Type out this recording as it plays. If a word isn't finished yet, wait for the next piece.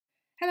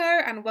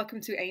and welcome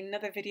to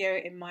another video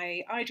in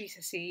my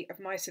IGCSE of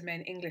Mice and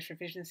Men English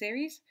revision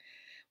series.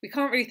 We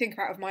can't really think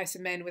about Of Mice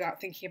and Men without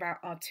thinking about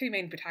our two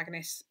main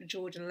protagonists,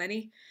 George and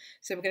Lennie.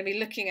 So we're going to be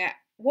looking at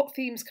what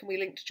themes can we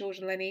link to George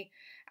and Lennie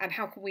and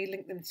how can we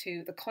link them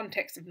to the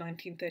context of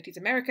 1930s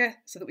America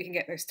so that we can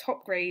get those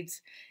top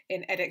grades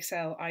in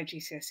Edexcel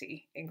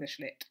IGCSE English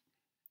Lit.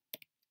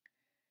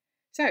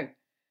 So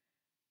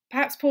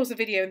perhaps pause the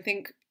video and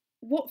think,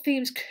 what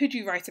themes could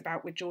you write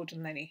about with George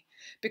and Lennie?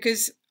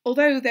 Because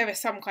although there are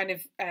some kind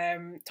of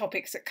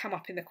topics that come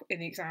up in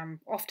the exam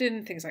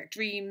often, things like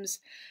dreams,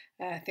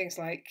 things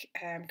like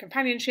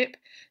companionship,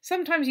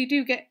 sometimes you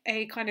do get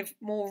a kind of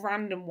more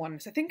random one.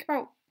 So think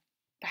about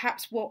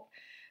perhaps what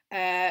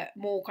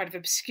more kind of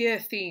obscure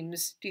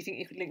themes do you think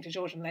you could link to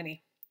George and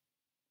Lennie?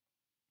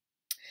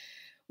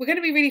 We're going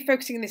to be really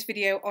focusing in this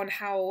video on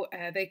how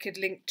they could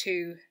link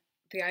to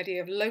the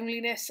idea of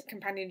loneliness,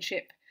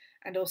 companionship,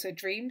 and also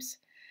dreams.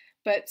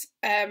 But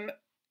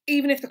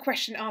even if the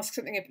question asks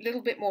something a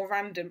little bit more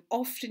random,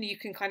 often you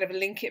can kind of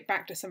link it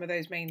back to some of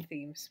those main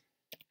themes.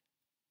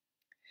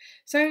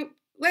 So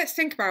let's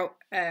think about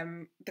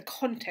the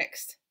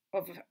context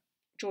of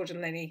George and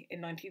Lennie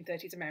in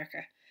 1930s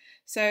America.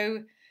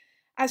 So,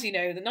 as you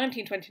know, the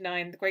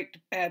 1929,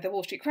 the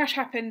Wall Street crash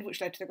happened,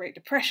 which led to the Great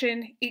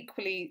Depression.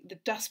 Equally, the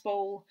Dust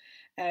Bowl,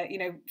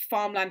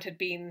 farmland had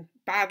been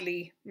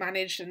badly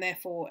managed, and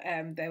therefore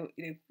there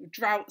were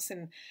droughts,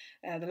 and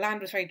the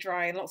land was very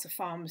dry, and lots of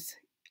farms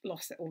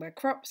lost all their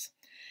crops.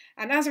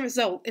 And as a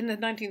result, in the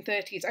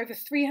 1930s, over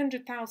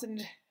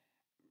 300,000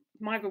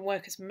 migrant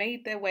workers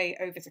made their way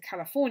over to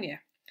California.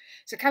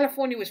 So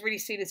California was really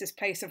seen as this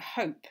place of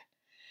hope,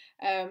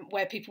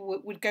 where people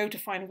would go to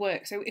find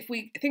work. So if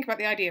we think about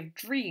the idea of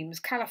dreams,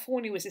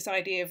 California was this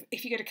idea of,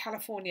 if you go to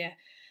California,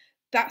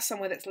 that's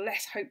somewhere that's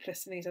less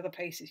hopeless than these other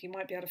places. You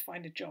might be able to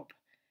find a job.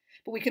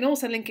 But we can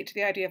also link it to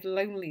the idea of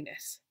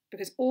loneliness,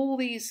 because all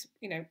these,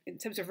 in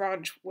terms of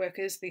ranch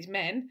workers, these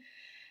men,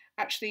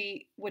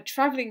 actually were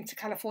travelling to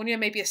California,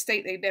 maybe a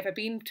state they'd never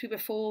been to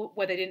before,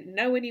 where they didn't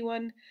know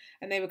anyone,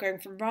 and they were going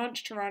from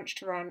ranch to ranch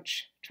to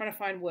ranch, trying to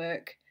find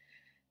work,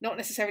 not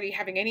necessarily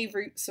having any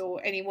roots or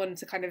anyone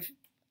to kind of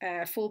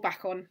fall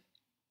back on.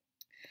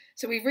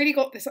 So we've really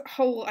got this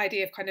whole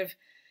idea of kind of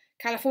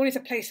California's a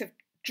place of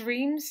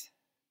dreams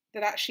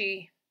that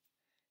actually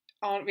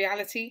aren't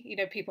reality.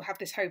 People have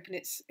this hope and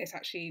it's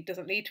actually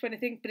doesn't lead to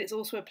anything, but it's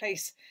also a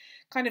place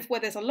kind of where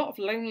there's a lot of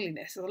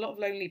loneliness, there's a lot of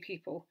lonely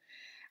people.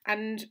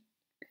 And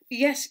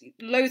yes,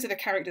 loads of the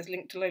characters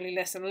linked to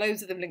loneliness and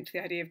loads of them linked to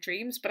the idea of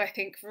dreams, but I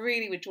think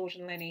really with George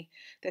and Lennie,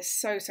 there's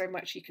so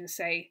much you can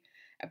say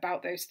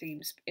about those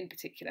themes in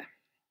particular.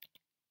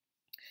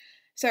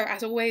 So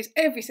as always,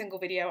 every single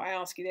video I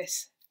ask you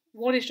this: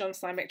 what is John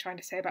Steinbeck trying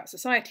to say about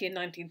society in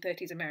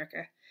 1930s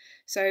America?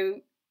 So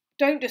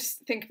don't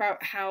just think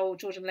about how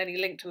George and Lennie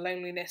link to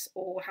loneliness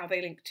or how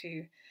they link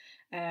to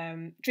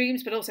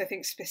dreams, but also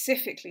think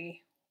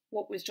specifically,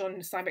 what was John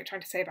Steinbeck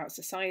trying to say about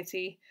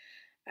society,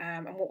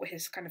 and what were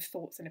his kind of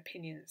thoughts and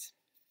opinions.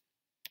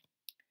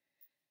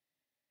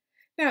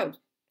 Now,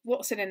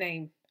 what's in a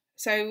name?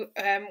 So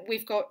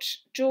we've got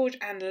George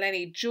and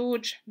Lennie,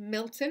 George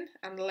Milton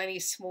and Lennie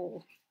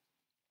Small.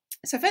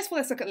 So first of all,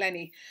 let's look at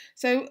Lennie.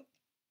 So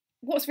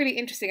what's really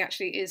interesting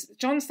actually is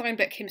John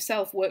Steinbeck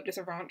himself worked as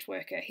a ranch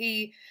worker.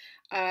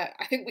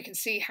 I think we can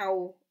see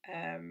how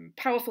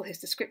powerful his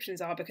descriptions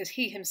are, because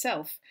he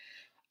himself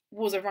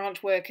was a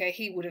ranch worker.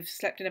 He would have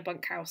slept in a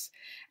bunkhouse,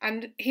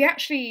 and he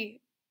actually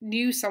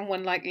knew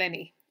someone like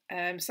Lennie,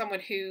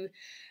 someone who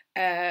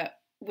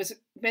was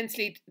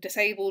mentally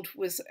disabled,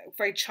 was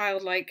very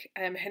childlike,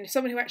 and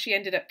someone who actually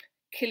ended up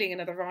killing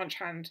another ranch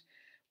hand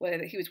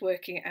where he was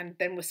working, and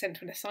then was sent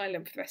to an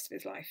asylum for the rest of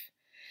his life.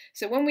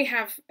 So when we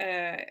have,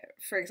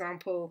 for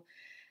example,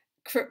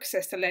 Crook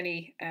says to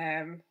Lennie,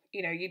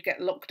 you'd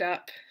get locked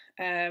up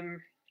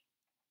in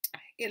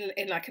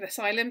like an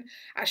asylum.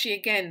 Actually,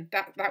 again,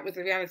 that was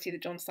the reality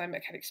that John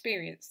Steinbeck had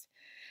experienced.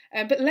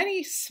 But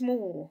Lennie's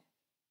small.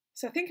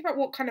 So think about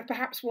what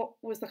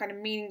was the kind of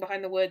meaning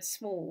behind the word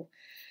small.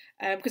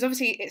 Because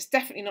obviously it's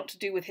definitely not to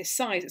do with his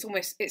size.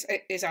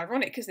 It's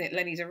ironic, isn't it?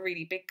 Lennie's a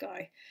really big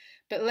guy.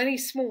 But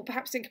Lennie's small,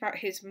 perhaps think about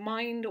his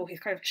mind, or his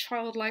kind of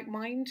childlike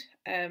mind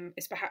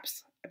is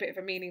perhaps a bit of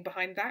a meaning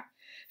behind that.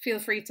 Feel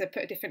free to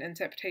put a different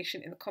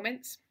interpretation in the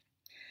comments.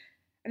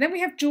 And then we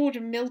have George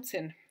and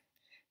Milton.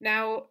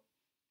 Now,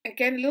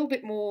 again, a little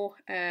bit more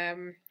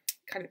kind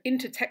of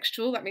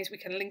intertextual. That means we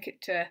can link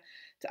it to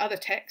other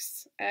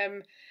texts.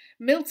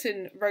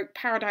 Milton wrote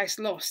Paradise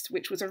Lost,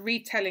 which was a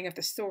retelling of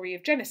the story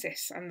of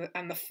Genesis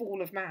and the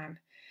fall of man.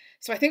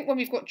 So I think when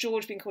we've got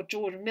George being called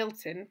George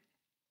Milton,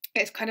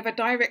 it's kind of a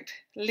direct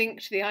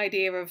link to the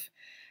idea of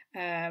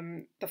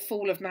the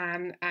fall of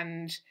man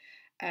and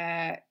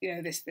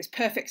this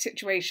perfect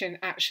situation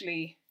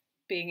actually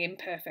being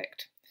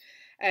imperfect.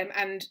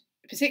 And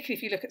particularly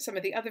if you look at some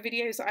of the other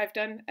videos that I've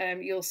done,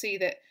 you'll see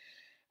that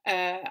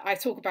I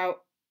talk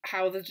about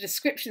how the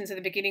descriptions in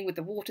the beginning with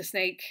the water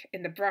snake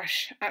in the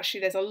brush, actually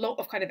there's a lot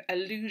of kind of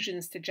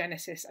allusions to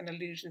Genesis and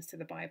allusions to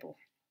the Bible.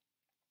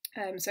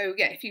 So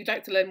yeah, if you'd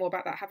like to learn more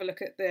about that, have a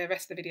look at the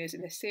rest of the videos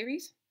in this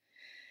series.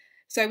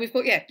 So we've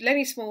got, yeah,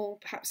 Lennie Small,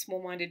 perhaps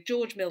small-minded,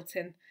 George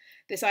Milton,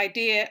 this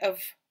idea of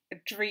a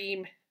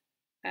dream,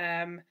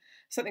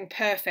 something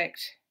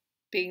perfect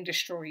being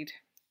destroyed,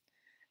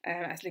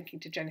 as linking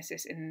to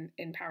Genesis in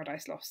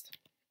Paradise Lost.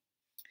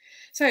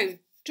 So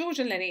George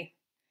and Lennie,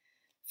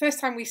 first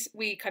time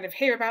we kind of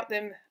hear about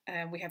them,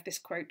 we have this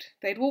quote: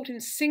 "They'd walked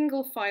in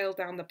single file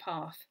down the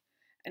path,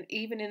 and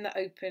even in the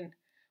open,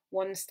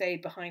 one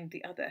stayed behind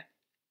the other."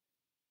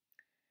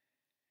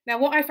 Now,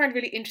 what I find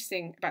really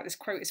interesting about this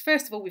quote is,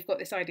 first of all, we've got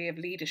this idea of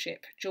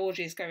leadership. George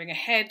is going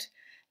ahead,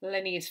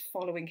 Lennie is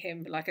following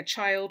him like a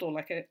child or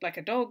like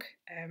a dog.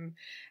 And,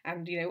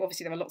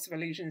 obviously there are lots of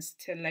allusions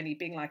to Lennie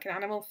being like an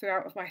animal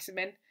throughout Of Mice and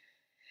Men.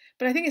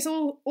 But I think it's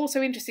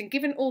also interesting,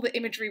 given all the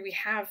imagery we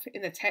have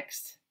in the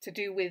text to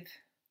do with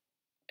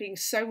being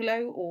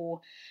solo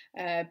or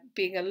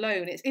being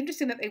alone, it's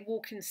interesting that they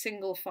walk in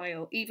single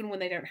file, even when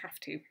they don't have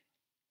to.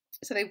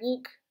 So they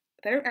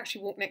don't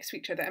actually walk next to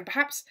each other, and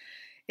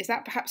is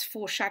that perhaps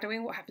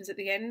foreshadowing what happens at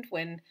the end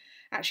when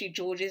actually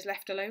George is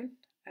left alone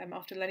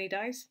after Lennie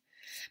dies?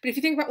 But if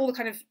you think about all the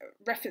kind of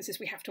references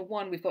we have to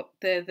one, we've got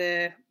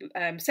the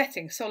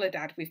setting,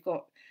 Soledad, we've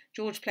got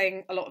George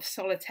playing a lot of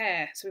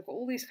solitaire, so we've got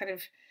all these kind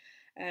of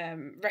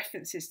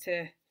references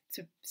to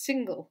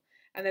single,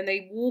 and then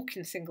they walk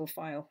in single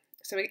file.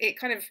 So it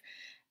kind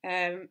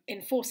of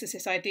enforces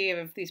this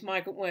idea of these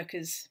migrant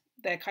workers,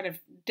 they're kind of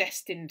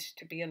destined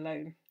to be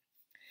alone.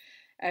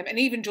 And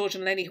even George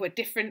and Lennie, who are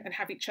different and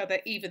have each other,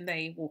 even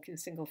they walk in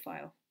single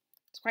file.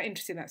 It's quite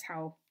interesting that's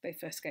how they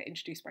first get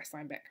introduced by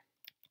Steinbeck.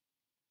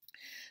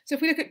 So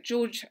if we look at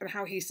George and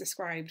how he's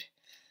described,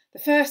 the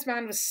first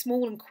man was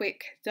small and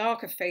quick,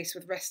 dark of face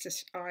with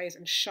restless eyes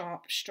and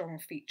sharp, strong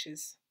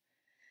features.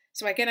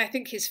 So again, I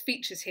think his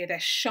features here, they're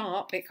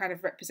sharp, it kind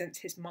of represents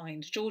his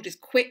mind. George is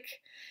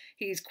quick.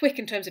 He's quick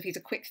in terms of he's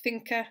a quick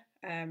thinker,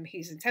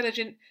 he's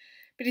intelligent,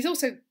 but he's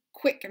also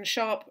quick and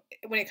sharp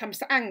when it comes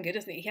to anger,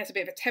 doesn't he? He has a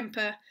bit of a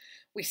temper.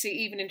 We see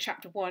even in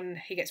chapter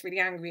 1, he gets really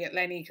angry at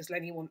Lennie because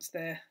Lennie wants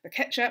the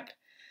ketchup,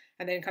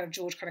 and then kind of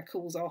George kind of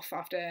cools off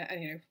after,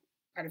 and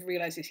kind of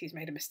realises he's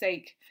made a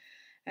mistake.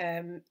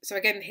 So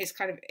again, his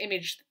kind of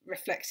image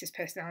reflects his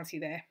personality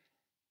there.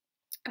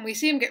 And we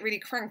see him get really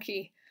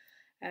cranky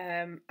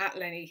at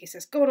Lennie. He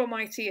says, "God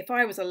Almighty, if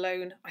I was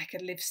alone, I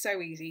could live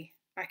so easy.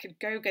 I could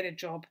go get a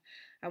job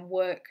and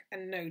work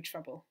and no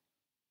trouble."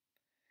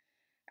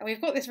 And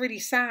we've got this really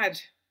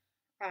sad,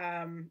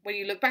 when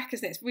you look back,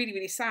 isn't it? It's really,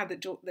 really sad that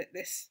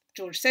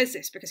George says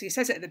this, because he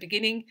says it at the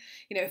beginning,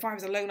 if I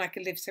was alone, I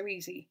could live so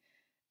easy.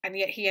 And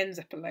yet he ends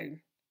up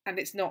alone, and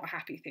it's not a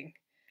happy thing.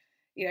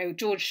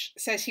 George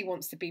says he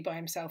wants to be by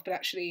himself, but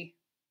actually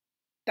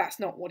that's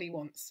not what he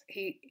wants.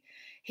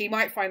 He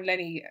might find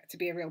Lennie to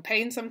be a real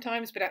pain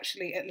sometimes, but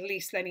actually at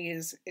least Lennie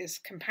is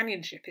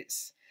companionship.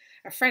 It's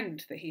a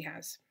friend that he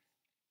has.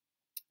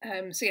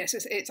 So yes,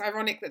 it's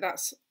ironic that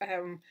that's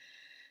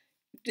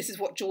this is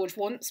what George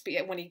wants, but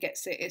yet when he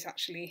gets it, it's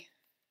actually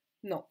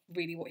not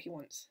really what he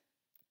wants.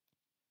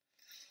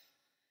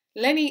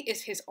 Lennie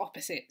is his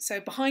opposite. So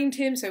behind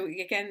him, so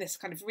again, this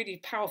kind of really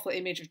powerful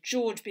image of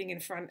George being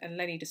in front and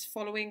Lennie just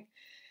following.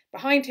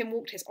 Behind him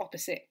walked his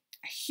opposite,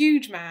 a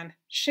huge man,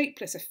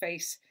 shapeless of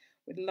face,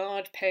 with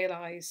large pale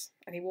eyes,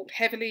 and he walked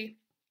heavily,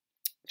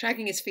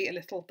 dragging his feet a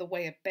little, the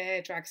way a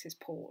bear drags his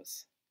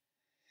paws.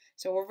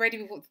 So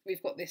already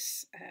we've got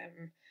this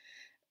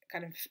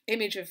kind of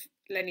image of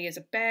Lennie as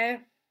a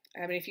bear.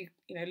 And if you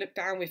look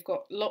down, we've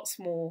got lots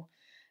more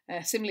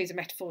similes and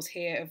metaphors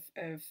here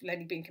of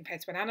Lennie being compared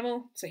to an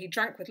animal. So he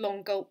drank with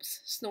long gulps,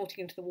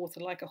 snorting into the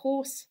water like a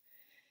horse.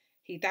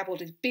 He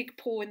dabbled his big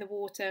paw in the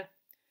water.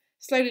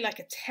 Slowly like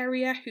a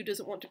terrier who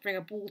doesn't want to bring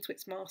a ball to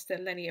its master,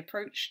 Lennie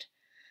approached,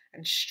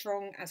 and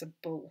strong as a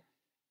bull.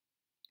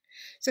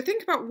 So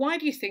think about, why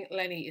do you think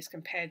Lennie is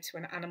compared to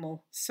an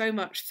animal so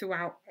much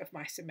throughout Of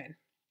Mice and Men?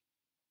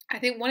 I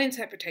think one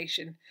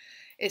interpretation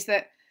is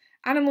that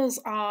animals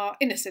are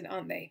innocent,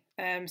 aren't they?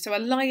 So a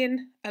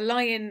lion,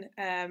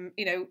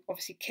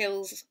 obviously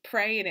kills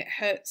prey and it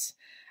hurts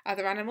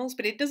other animals,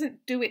 but it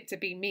doesn't do it to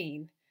be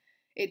mean.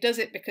 It does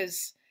it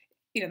because,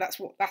 that's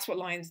what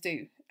lions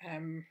do.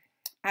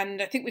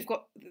 And I think we've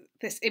got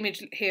this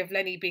image here of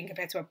Lennie being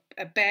compared to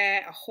a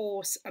bear, a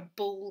horse, a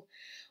bull.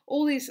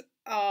 All these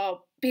are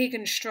big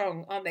and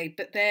strong, aren't they?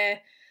 But they're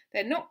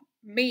not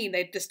mean.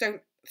 They just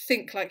don't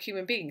think like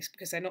human beings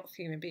because they're not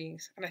human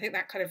beings. And I think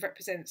that kind of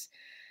represents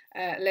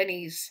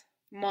Lennie's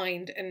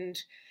mind.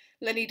 And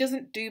Lennie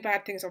doesn't do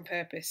bad things on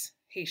purpose.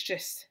 He's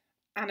just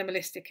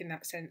animalistic in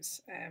that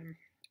sense,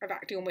 of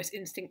acting almost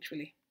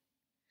instinctually.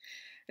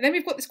 And then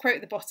we've got this quote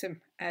at the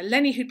bottom.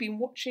 Lennie, who'd been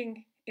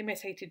watching,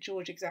 imitated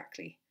George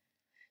exactly.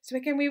 So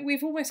again,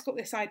 we've almost got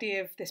this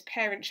idea of this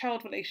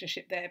parent-child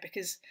relationship there,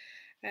 because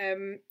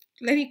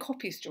Lennie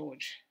copies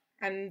George,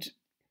 and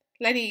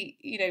Lennie,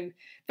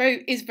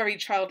 is very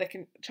childlike,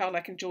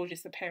 and George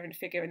is the parent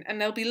figure. And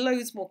there'll be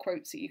loads more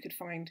quotes that you could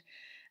find,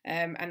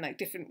 and like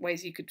different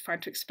ways you could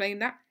find to explain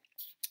that.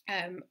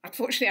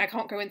 Unfortunately, I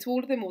can't go into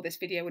all of them, or this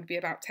video would be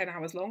about 10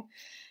 hours long.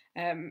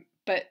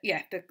 But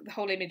yeah, the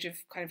whole image of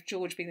kind of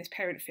George being this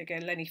parent figure,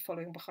 Lennie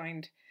following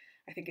behind,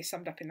 I think is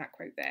summed up in that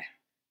quote there.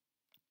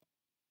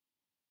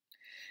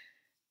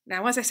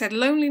 Now, as I said,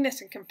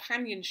 loneliness and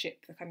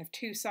companionship, the kind of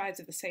two sides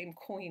of the same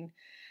coin,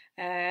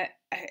 a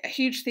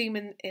huge theme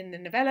in the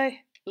novella.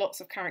 Lots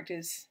of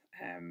characters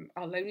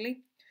are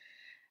lonely,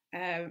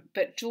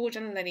 but George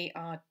and Lennie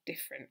are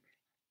different.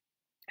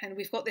 And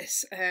we've got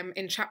this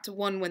in chapter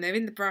 1 when they're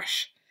in the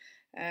brush.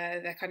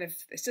 They're kind of,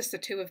 it's just the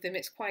two of them.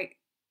 It's quite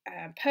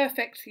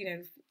perfect, you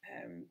know.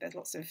 There's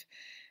lots of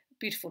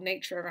beautiful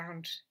nature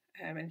around,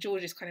 and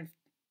George is kind of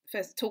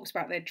first talks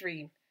about their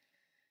dream.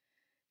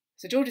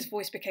 So George's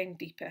voice became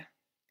deeper.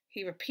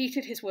 He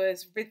repeated his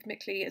words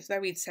rhythmically as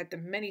though he'd said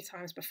them many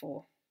times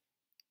before.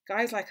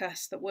 Guys like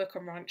us that work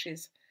on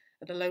ranches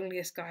are the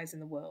loneliest guys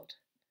in the world.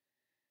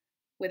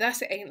 With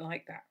us, it ain't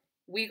like that.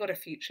 We got a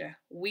future.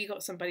 We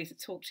got somebody to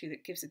talk to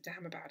that gives a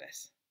damn about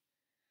us.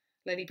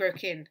 Lennie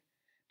broke in.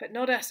 But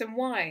not us, and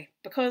why?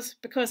 Because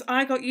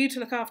I got you to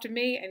look after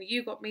me and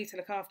you got me to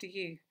look after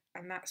you,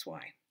 and that's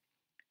why.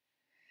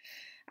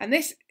 And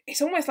this,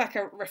 it's almost like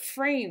a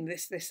refrain,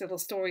 this little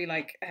story,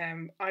 like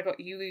I got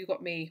you, you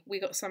got me, we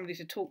got somebody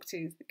to talk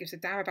to that gives a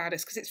damn about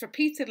us, because it's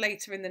repeated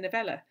later in the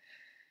novella.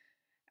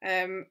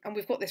 And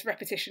we've got this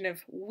repetition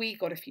of we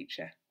got a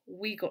future,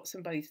 we got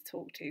somebody to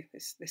talk to,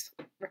 this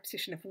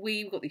repetition of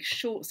we've got these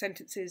short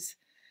sentences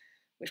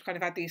which kind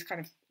of add these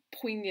kind of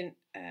poignant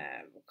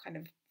kind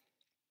of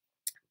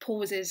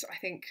pauses, I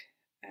think.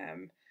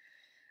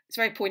 It's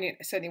very poignant,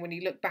 certainly when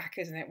you look back,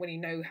 isn't it, when you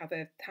know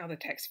how the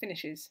text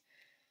finishes.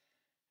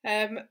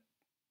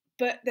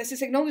 But there's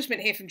this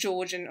acknowledgement here from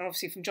George and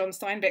obviously from John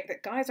Steinbeck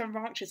that guys on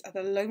ranches are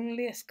the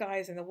loneliest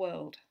guys in the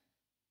world.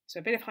 So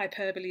a bit of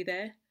hyperbole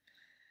there.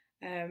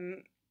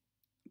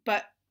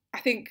 But I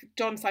think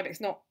John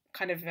Steinbeck's not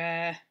kind of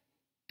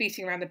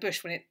beating around the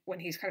bush when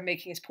he's kind of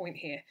making his point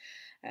here.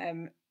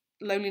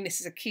 Loneliness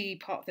is a key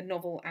part of the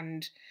novel,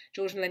 and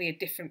George and Lennie are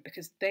different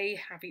because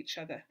they have each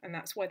other, and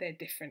that's why they're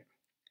different.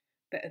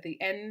 But at the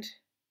end,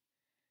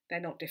 they're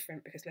not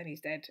different because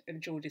Lennie's dead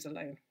and George is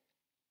alone.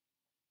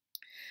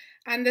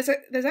 And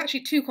there's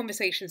actually two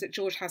conversations that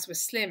George has with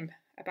Slim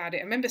about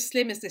it. Remember,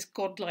 Slim is this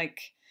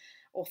godlike,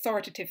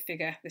 authoritative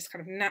figure, this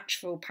kind of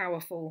natural,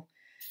 powerful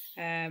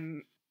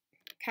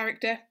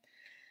character.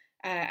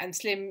 And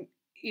Slim,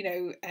 you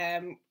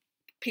know,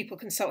 people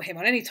consult him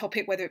on any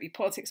topic, whether it be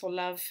politics or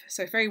love.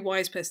 So a very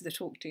wise person to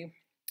talk to.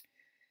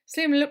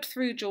 Slim looked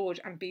through George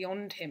and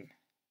beyond him.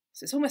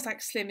 So it's almost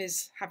like Slim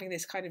is having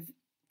this kind of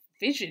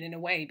vision in a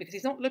way, because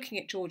he's not looking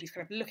at George, he's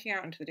kind of looking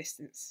out into the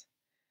distance.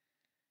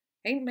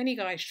 Ain't many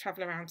guys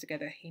travel around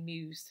together, he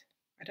mused.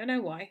 I don't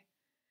know why.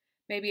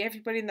 Maybe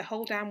everybody in the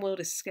whole damn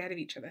world is scared of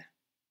each other.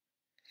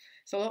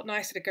 It's a lot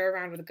nicer to go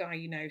around with a guy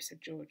you know, said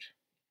George.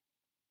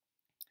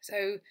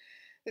 So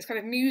this kind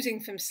of musing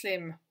from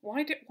Slim,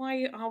 why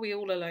are we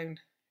all alone?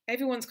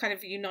 Everyone's kind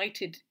of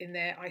united in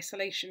their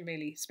isolation,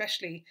 really,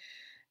 especially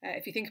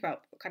if you think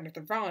about kind of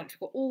the ranch.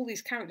 We've got all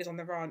these characters on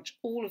the ranch,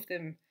 all of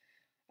them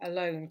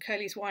alone.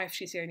 Curly's wife,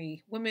 she's the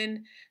only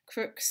woman.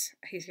 Crooks,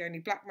 he's the only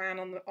black man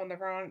on the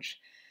ranch.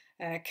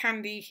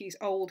 Candy, he's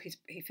old,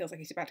 he feels like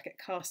he's about to get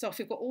cast off.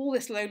 We've got all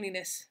this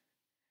loneliness,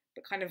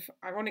 but kind of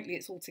ironically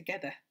it's all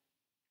together.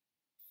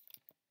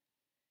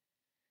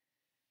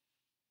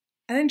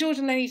 And then George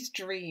and Lennie's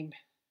dream.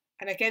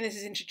 And again, this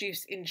is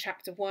introduced in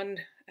chapter 1,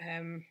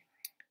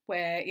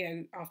 where, you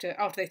know, after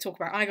they talk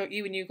about I got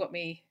you and you got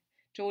me,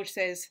 George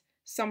says,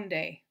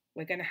 someday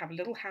we're going to have a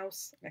little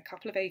house and a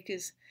couple of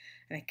acres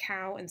and a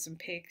cow and some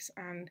pigs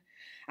and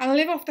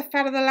live off the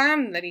fat of the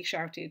land, Lennie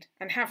shouted,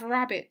 and have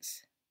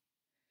rabbits.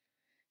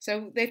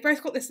 So they've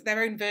both got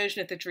their own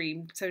version of the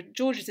dream. So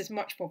George's is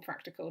much more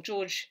practical.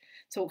 George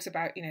talks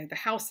about, you know, the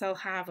house they'll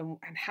have and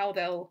how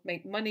they'll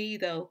make money,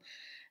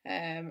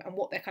 and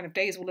what their kind of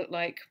days will look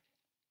like.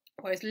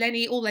 Whereas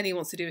Lennie, all Lennie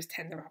wants to do is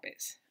tend the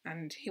rabbits,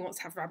 and he wants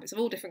to have rabbits of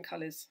all different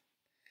colours.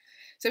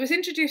 So it's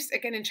introduced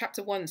again in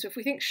chapter 1. So if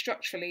we think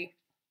structurally,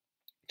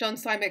 John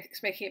Steinbeck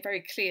is making it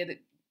very clear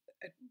that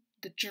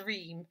the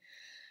dream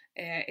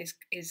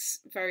is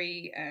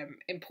very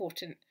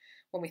important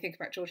when we think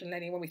about George and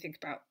Lennie, when we think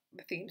about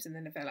the themes in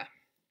the novella.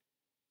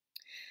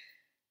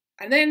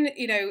 And then,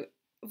 you know,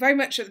 very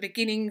much at the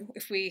beginning,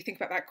 if we think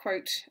about that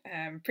quote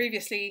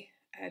previously,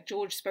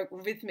 George spoke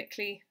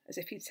rhythmically, as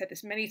if he'd said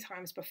this many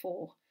times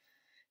before.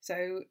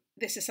 So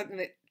this is something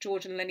that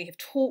George and Lennie have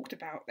talked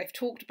about. They've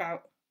talked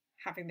about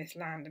having this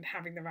land and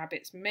having the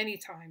rabbits many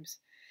times,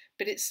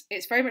 but it's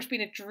very much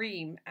been a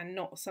dream and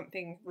not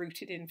something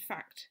rooted in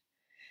fact.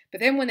 But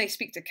then when they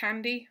speak to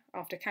Candy,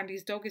 after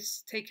Candy's dog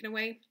is taken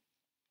away,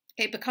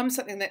 it becomes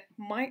something that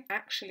might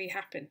actually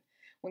happen.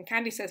 When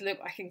Candy says, look,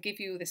 I can give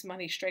you this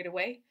money straight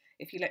away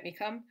if you let me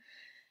come,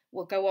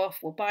 we'll go off,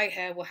 we'll buy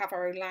her, we'll have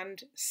our own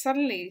land.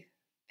 Suddenly,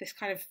 this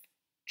kind of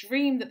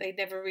dream that they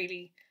never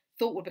really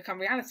thought would become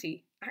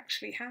reality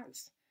actually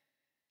has.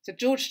 So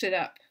George stood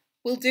up.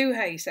 We'll do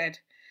her, he said.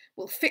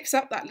 We'll fix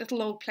up that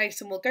little old place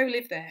and we'll go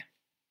live there.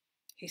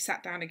 He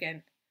sat down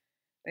again.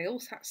 They all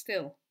sat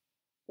still,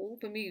 all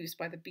bemused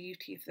by the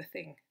beauty of the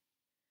thing.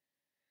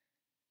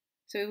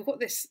 So we've got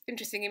this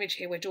interesting image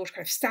here where George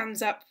kind of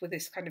stands up with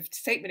this kind of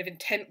statement of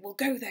intent. We'll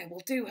go there, we'll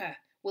do her,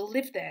 we'll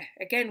live there.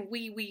 Again,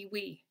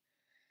 we.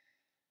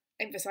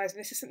 Emphasising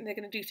this is something they're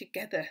going to do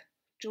together.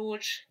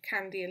 George,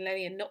 Candy and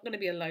Lennie are not going to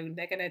be alone.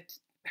 They're going to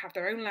have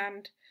their own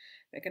land.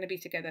 They're going to be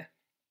together.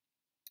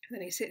 And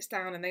then he sits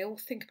down and they all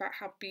think about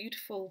how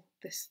beautiful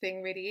this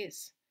thing really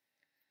is.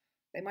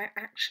 They might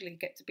actually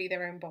get to be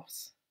their own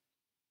boss.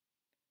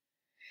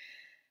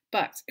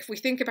 But if we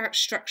think about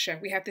structure,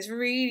 we have this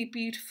really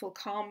beautiful,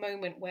 calm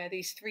moment where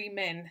these three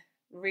men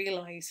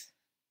realise,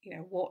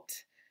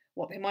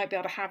 what they might be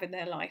able to have in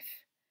their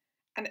life.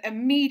 And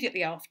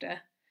immediately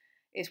after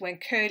is when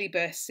Curly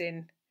bursts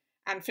in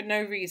and for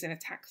no reason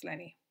attacks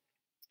Lennie.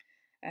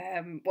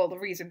 Well, the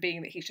reason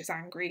being that he's just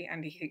angry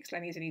and he thinks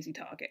Lennie's an easy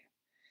target.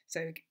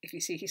 So if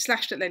you see, he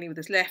slashed at Lennie with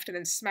his left and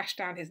then smashed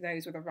down his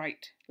nose with a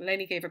right.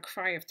 Lennie gave a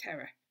cry of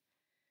terror.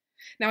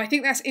 Now, I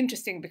think that's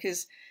interesting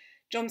because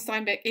John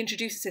Steinbeck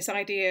introduces this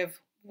idea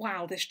of,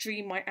 wow, this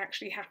dream might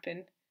actually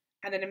happen,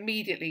 and then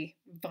immediately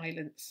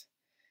violence.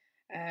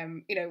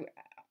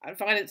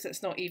 Violence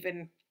that's not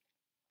even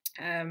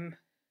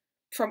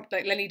prompt,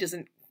 like Lennie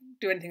doesn't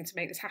do anything to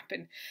make this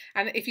happen.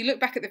 And if you look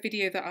back at the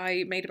video that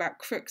I made about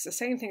Crooks, the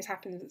same things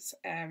happens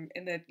in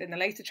the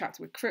later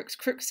chapter with Crooks.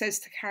 Crooks says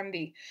to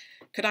Candy,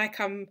 could I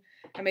come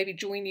and maybe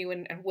join you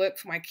and work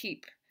for my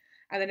keep?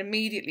 And then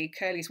immediately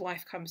Curly's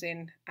wife comes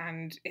in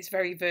and is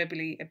very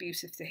verbally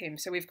abusive to him.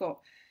 So we've got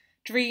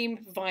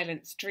dream,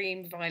 violence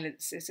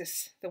is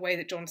this the way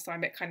that John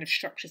Steinbeck kind of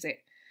structures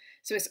it.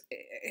 So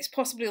it's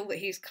possible that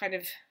he's kind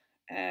of,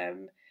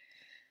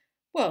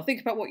 think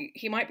about what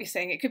he might be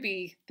saying. It could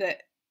be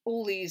that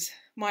all these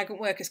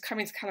migrant workers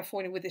coming to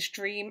California with this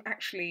dream,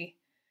 actually,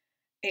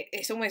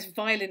 it's almost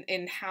violent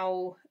in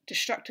how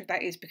destructive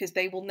that is because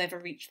they will never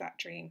reach that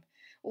dream.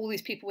 All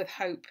these people with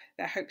hope,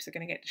 their hopes are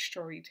going to get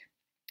destroyed.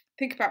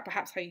 Think about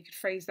perhaps how you could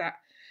phrase that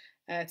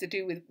to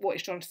do with what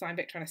is John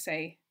Steinbeck trying to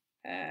say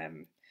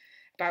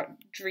about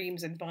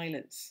dreams and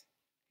violence.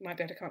 You might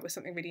be able to come up with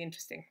something really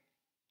interesting.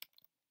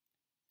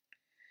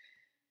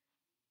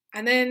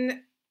 And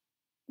then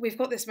we've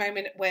got this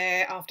moment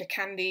where after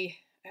Candy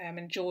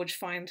and George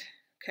find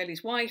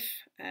Curly's wife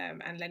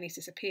and Lennie's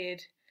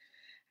disappeared,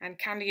 and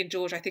Candy and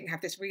George, I think,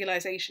 have this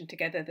realisation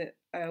together that,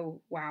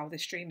 oh, wow,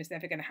 this dream is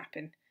never going to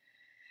happen.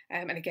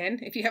 And again,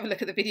 if you have a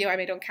look at the video I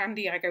made on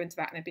Candy, I go into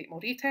that in a bit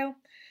more detail.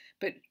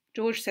 But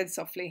George said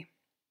softly,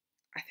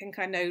 I think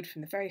I knowed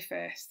from the very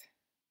first.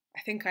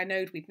 I think I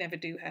knowed we'd never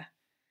do her.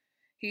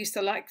 He used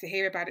to like to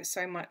hear about it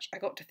so much, I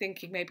got to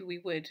thinking maybe we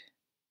would.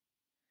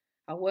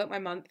 I'll work my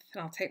month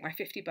and I'll take my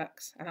 $50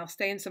 and I'll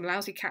stay in some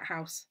lousy cat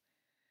house.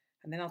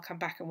 And then I'll come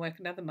back and work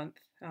another month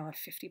and I'll have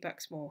 $50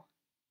 more.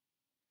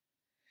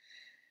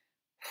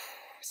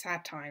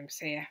 Sad times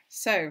here.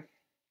 So,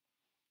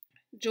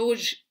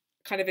 George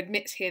kind of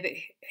admits here that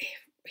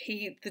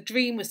the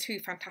dream was too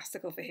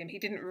fantastical for him. He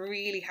didn't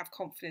really have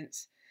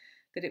confidence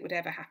that it would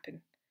ever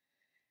happen.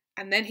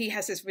 And then he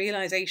has this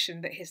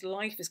realisation that his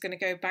life is going to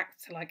go back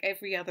to like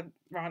every other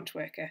ranch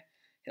worker.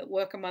 He'll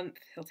work a month,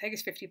 he'll take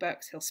his $50,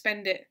 he'll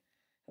spend it,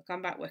 he'll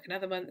come back, work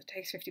another month,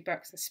 take his $50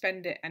 and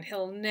spend it, and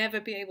he'll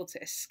never be able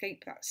to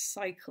escape that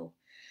cycle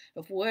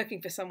of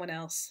working for someone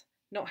else,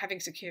 not having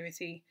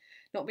security,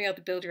 not being able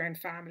to build your own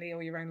family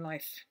or your own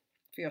life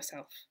for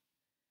yourself.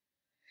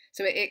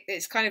 So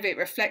it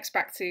reflects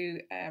back to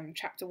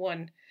chapter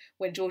 1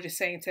 when George is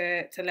saying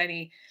to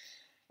Lennie,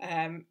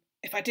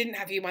 if I didn't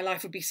have you, my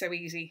life would be so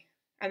easy.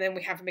 And then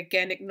we have him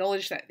again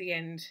acknowledge that at the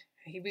end.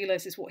 He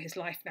realises what his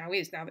life now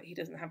is, now that he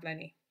doesn't have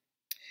Lennie.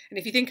 And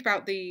if you think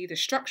about the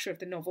structure of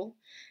the novel,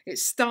 it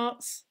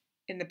starts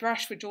in the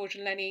brush with George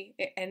and Lennie,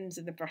 it ends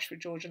in the brush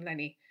with George and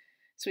Lennie.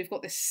 So we've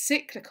got this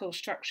cyclical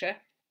structure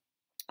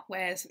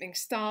where something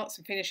starts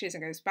and finishes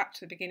and goes back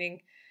to the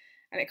beginning.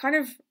 And it kind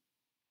of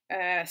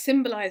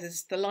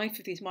symbolises the life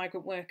of these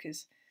migrant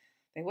workers.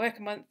 They work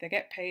a month, they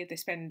get paid, they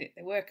spend it.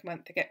 They work a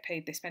month, they get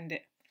paid, they spend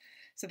it.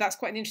 So that's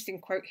quite an interesting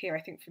quote here,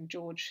 I think, from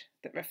George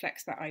that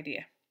reflects that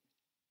idea.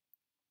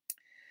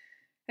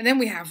 And then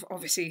we have,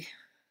 obviously,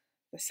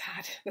 the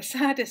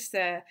saddest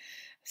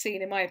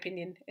scene, in my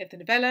opinion, of the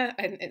novella,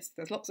 and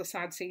there's lots of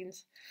sad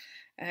scenes,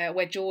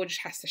 where George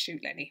has to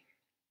shoot Lennie.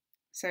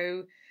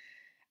 So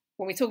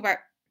when we talk about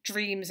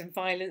dreams and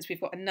violence, we've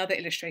got another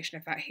illustration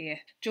of that here.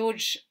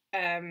 George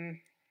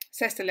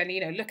says to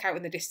Lennie, look out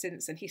in the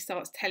distance, and he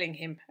starts telling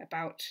him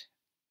about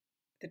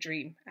the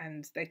dream,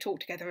 and they talk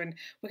together, and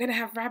we're going to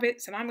have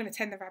rabbits, and I'm going to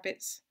tend the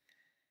rabbits.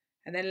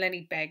 And then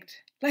Lennie begged,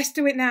 let's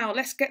do it now,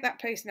 let's get that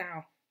place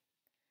now.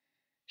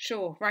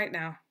 Sure, right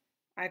now.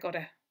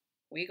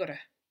 We gotta.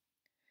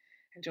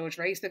 And George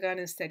raised the gun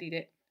and steadied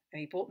it, and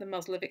he brought the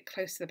muzzle of it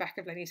close to the back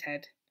of Lennie's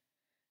head.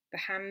 The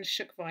hand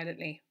shook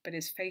violently, but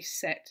his face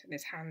set and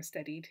his hand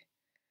steadied.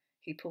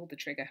 He pulled the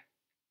trigger.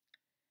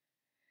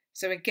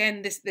 So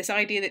again, this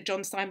idea that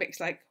John Steinbeck's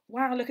like,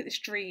 wow, look at this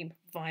dream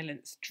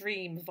violence,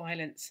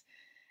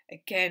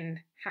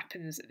 again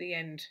happens at the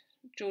end.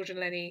 George and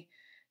Lennie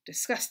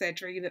discuss their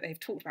dream that they've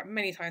talked about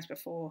many times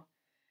before,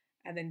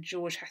 and then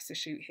George has to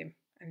shoot him,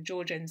 and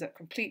George ends up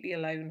completely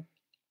alone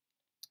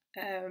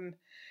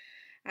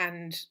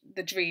And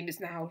the dream is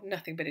now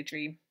nothing but a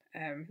dream,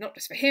 not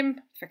just for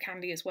him, for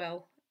Candy as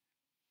well.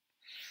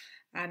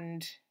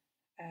 And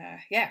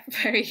yeah,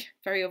 very,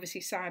 very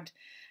obviously sad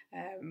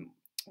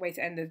way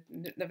to end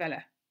the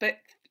novella. But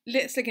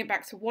let's link it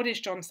back to what is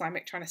John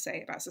Steinbeck trying to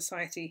say about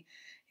society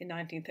in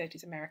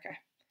 1930s America.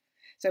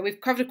 So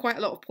we've covered quite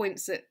a lot of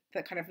points that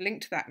kind of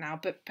link to that now,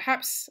 but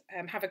perhaps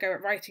have a go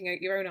at writing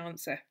your own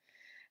answer.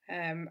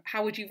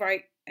 How would you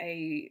write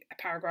a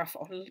paragraph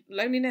on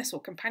loneliness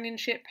or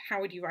companionship?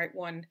 How would you write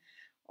one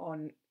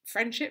on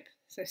friendship?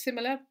 So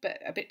similar, but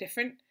a bit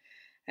different.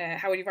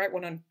 How would you write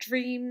one on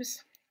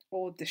dreams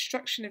or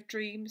destruction of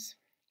dreams?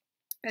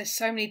 There's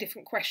so many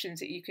different questions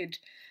that you could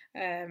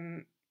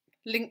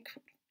link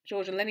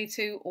George and Lennie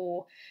to,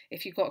 or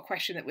if you've got a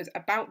question that was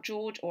about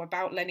George or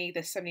about Lennie,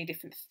 there's so many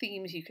different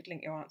themes you could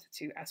link your answer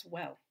to as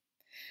well.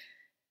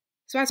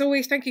 So as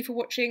always, thank you for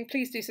watching.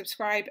 Please do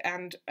subscribe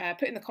and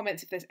put in the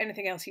comments if there's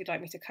anything else you'd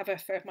like me to cover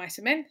for Mice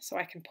and Men, so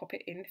I can pop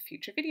it in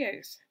future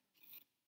videos.